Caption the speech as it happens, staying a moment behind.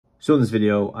So in this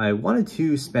video, I wanted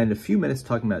to spend a few minutes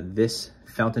talking about this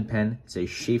fountain pen. It's a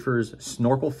Sheaffer's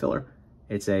Snorkel Filler.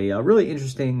 It's a really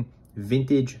interesting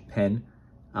vintage pen,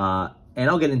 and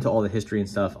I'll get into all the history and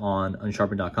stuff on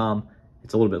unsharpened.com.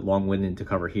 It's a little bit long-winded to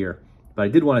cover here, but I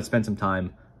did want to spend some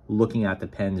time looking at the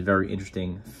pen's very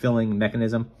interesting filling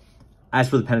mechanism. As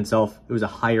for the pen itself, it was a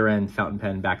higher-end fountain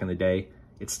pen back in the day.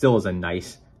 It still is a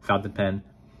nice fountain pen.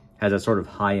 Has a sort of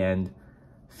high-end,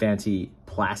 fancy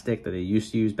plastic that they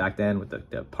used to use back then with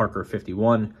the Parker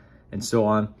 51 and so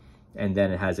on. And then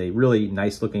it has a really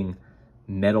nice looking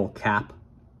metal cap.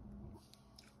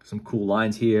 Some cool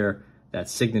lines here, that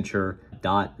signature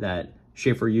dot that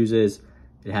Sheaffer uses.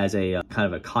 It has a kind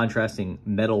of a contrasting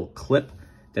metal clip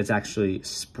that's actually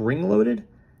spring loaded.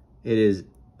 It is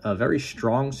a very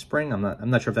strong spring. I'm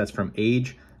not sure if that's from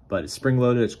age, but it's spring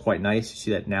loaded. It's quite nice. You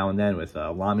see that now and then with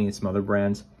Lamy and some other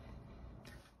brands.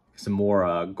 Some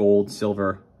more gold,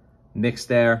 silver mix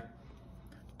there.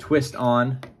 Twist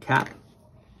on cap.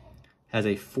 Has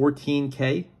a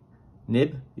 14K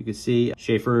nib. You can see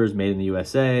Sheaffer's made in the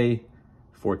USA,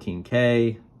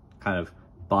 14K, kind of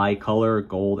bi-color,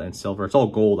 gold and silver. It's all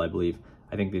gold, I believe.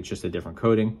 I think it's just a different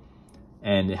coating.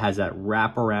 And it has that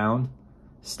wraparound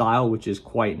style, which is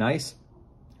quite nice.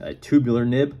 A tubular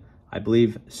nib, I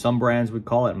believe some brands would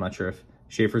call it. I'm not sure if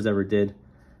Sheaffer's ever did.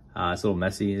 It's a little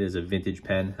messy. It is a vintage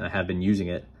pen, and I have been using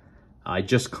it. I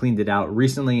just cleaned it out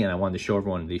recently, and I wanted to show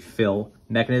everyone the fill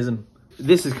mechanism.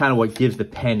 This is kind of what gives the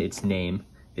pen its name,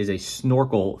 is a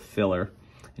snorkel filler.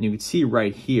 And you can see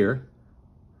right here,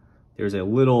 there's a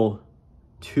little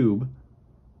tube,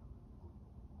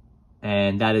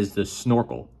 and that is the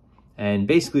snorkel. And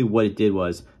basically what it did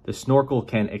was the snorkel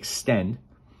can extend,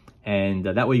 and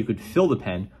that way you could fill the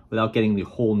pen without getting the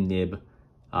whole nib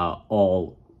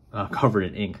all covered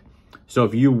in ink. So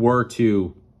if you were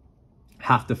to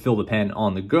have to fill the pen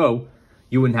on the go,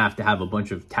 you wouldn't have to have a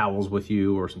bunch of towels with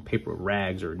you or some paper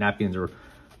rags or napkins or,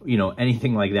 you know,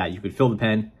 anything like that. You could fill the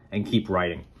pen and keep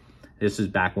writing. This is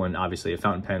back when obviously a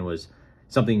fountain pen was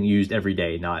something used every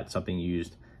day, not something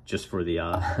used just for the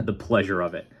the pleasure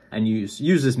of it. And you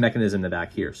use this mechanism in the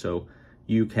back here. So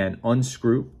you can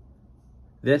unscrew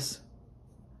this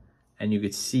and you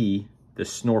could see the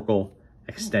snorkel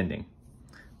extending.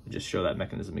 Just show that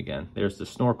mechanism again. There's the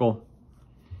snorkel.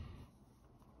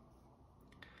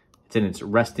 It's in its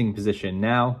resting position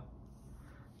now,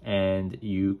 and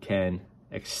you can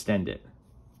extend it.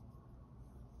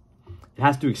 It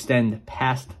has to extend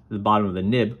past the bottom of the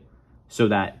nib so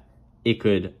that it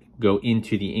could go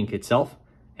into the ink itself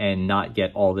and not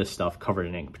get all this stuff covered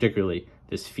in ink, particularly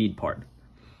this feed part.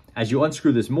 As you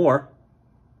unscrew this more,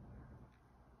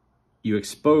 you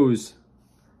expose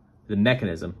the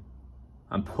mechanism.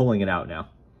 I'm pulling it out now.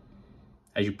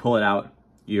 As you pull it out,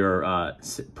 you're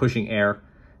pushing air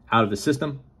out of the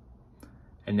system.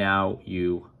 And now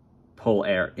you pull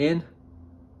air in.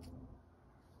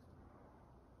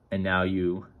 And now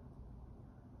you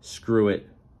screw it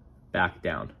back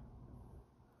down.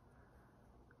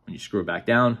 When you screw it back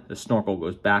down, the snorkel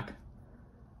goes back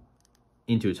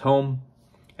into its home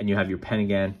and you have your pen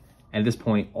again. And at this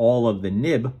point, all of the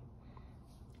nib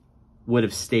would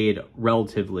have stayed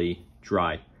relatively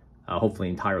dry, hopefully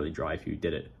entirely dry if you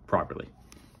did it properly.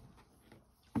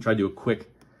 I'll try to do a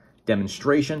quick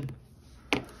demonstration.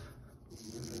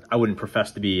 I wouldn't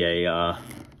profess to be a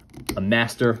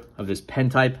master of this pen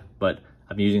type, but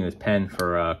I've been using this pen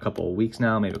for a couple of weeks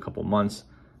now, maybe a couple of months,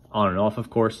 on and off, of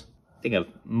course. I think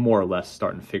I've more or less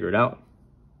starting to figure it out.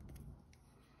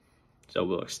 So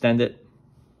we'll extend it,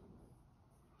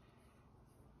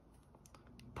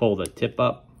 pull the tip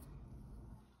up,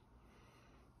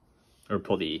 or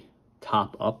pull the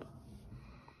top up.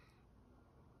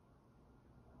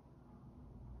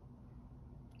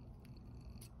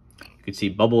 You can see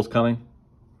bubbles coming.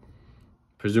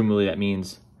 Presumably that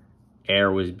means air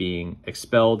was being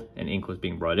expelled and ink was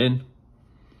being brought in.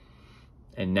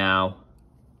 And now,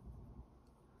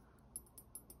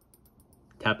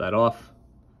 tap that off.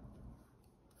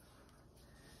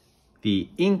 The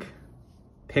ink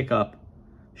pickup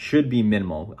should be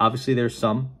minimal. Obviously there's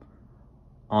some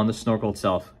on the snorkel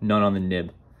itself, none on the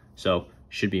nib, so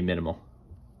should be minimal.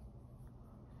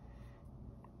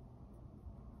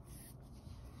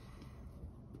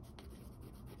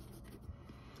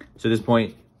 So at this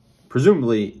point,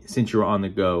 presumably since you were on the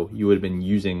go, you would have been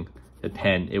using the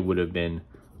pen, it would have been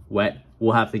wet.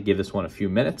 We'll have to give this one a few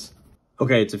minutes.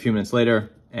 Okay, it's a few minutes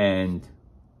later, and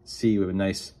see we have a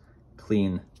nice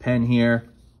clean pen here.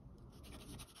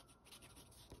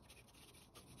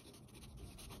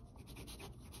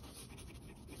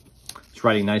 It's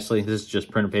writing nicely. This is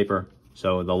just printer paper,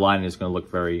 so the line is going to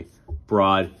look very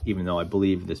broad, even though I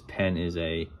believe this pen is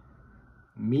a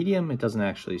medium. It doesn't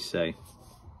actually say.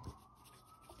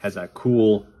 Has that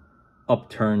cool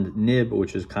upturned nib,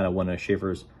 which is kind of one of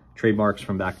Sheaffer's trademarks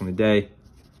from back in the day.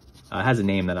 It has a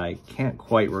name that I can't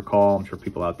quite recall. I'm sure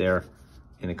people out there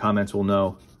in the comments will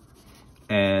know.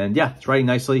 And yeah, it's writing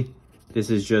nicely. This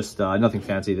is just nothing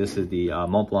fancy. This is the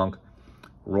Mont Blanc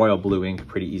Royal Blue ink,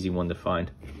 pretty easy one to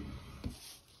find.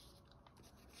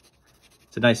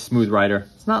 It's a nice smooth writer.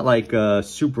 It's not like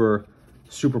super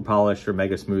polished or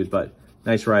mega smooth, but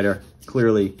nice writer.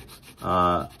 Clearly,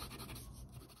 the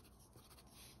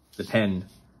pen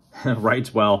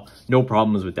writes well, no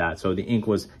problems with that. So the ink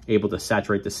was able to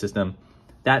saturate the system.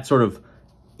 That sort of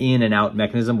in and out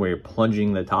mechanism where you're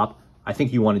plunging the top, I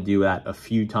think you want to do that a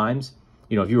few times.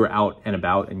 You know, if you were out and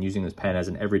about and using this pen as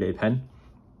an everyday pen,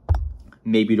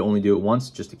 maybe you'd only do it once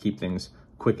just to keep things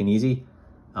quick and easy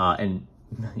and,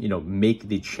 you know, make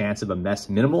the chance of a mess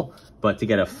minimal, but to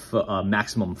get a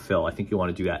maximum fill, I think you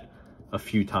want to do that a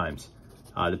few times.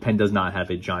 The pen does not have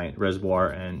a giant reservoir,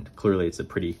 and clearly it's a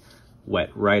pretty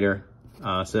wet writer.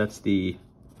 So that's the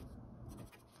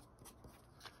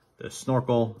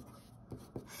Snorkel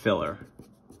filler.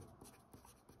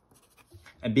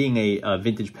 And being a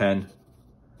vintage pen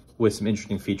with some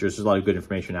interesting features, there's a lot of good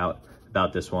information out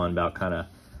about this one, about kind of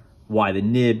why the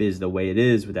nib is the way it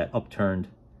is with that upturned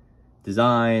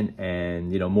design,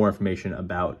 and, you know, more information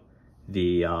about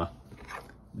the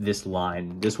this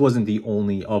line. This wasn't the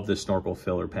only of the Snorkel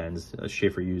filler pens.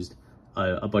 Sheaffer used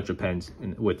a bunch of pens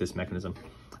with this mechanism.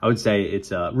 I would say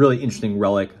it's a really interesting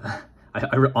relic.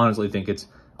 I honestly think it's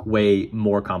way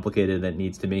more complicated than it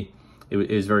needs to be.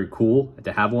 It is very cool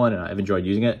to have one, and I've enjoyed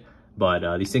using it,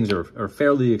 but these things are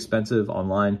fairly expensive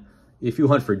online. If you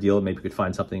hunt for a deal, maybe you could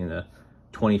find something in the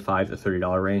 $25 to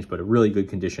 $30 range, but a really good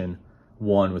condition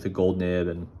one with a gold nib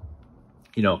and,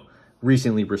 you know,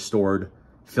 recently restored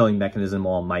filling mechanism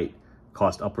all might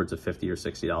cost upwards of $50 or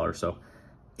 $60. So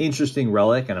interesting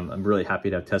relic, and I'm really happy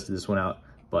to have tested this one out,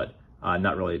 but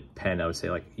not really a pen. I would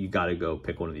say, like, you got to go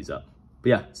pick one of these up. But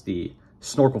yeah, it's the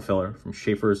Snorkel filler from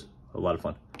Sheaffer's. A lot of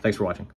fun. Thanks for watching.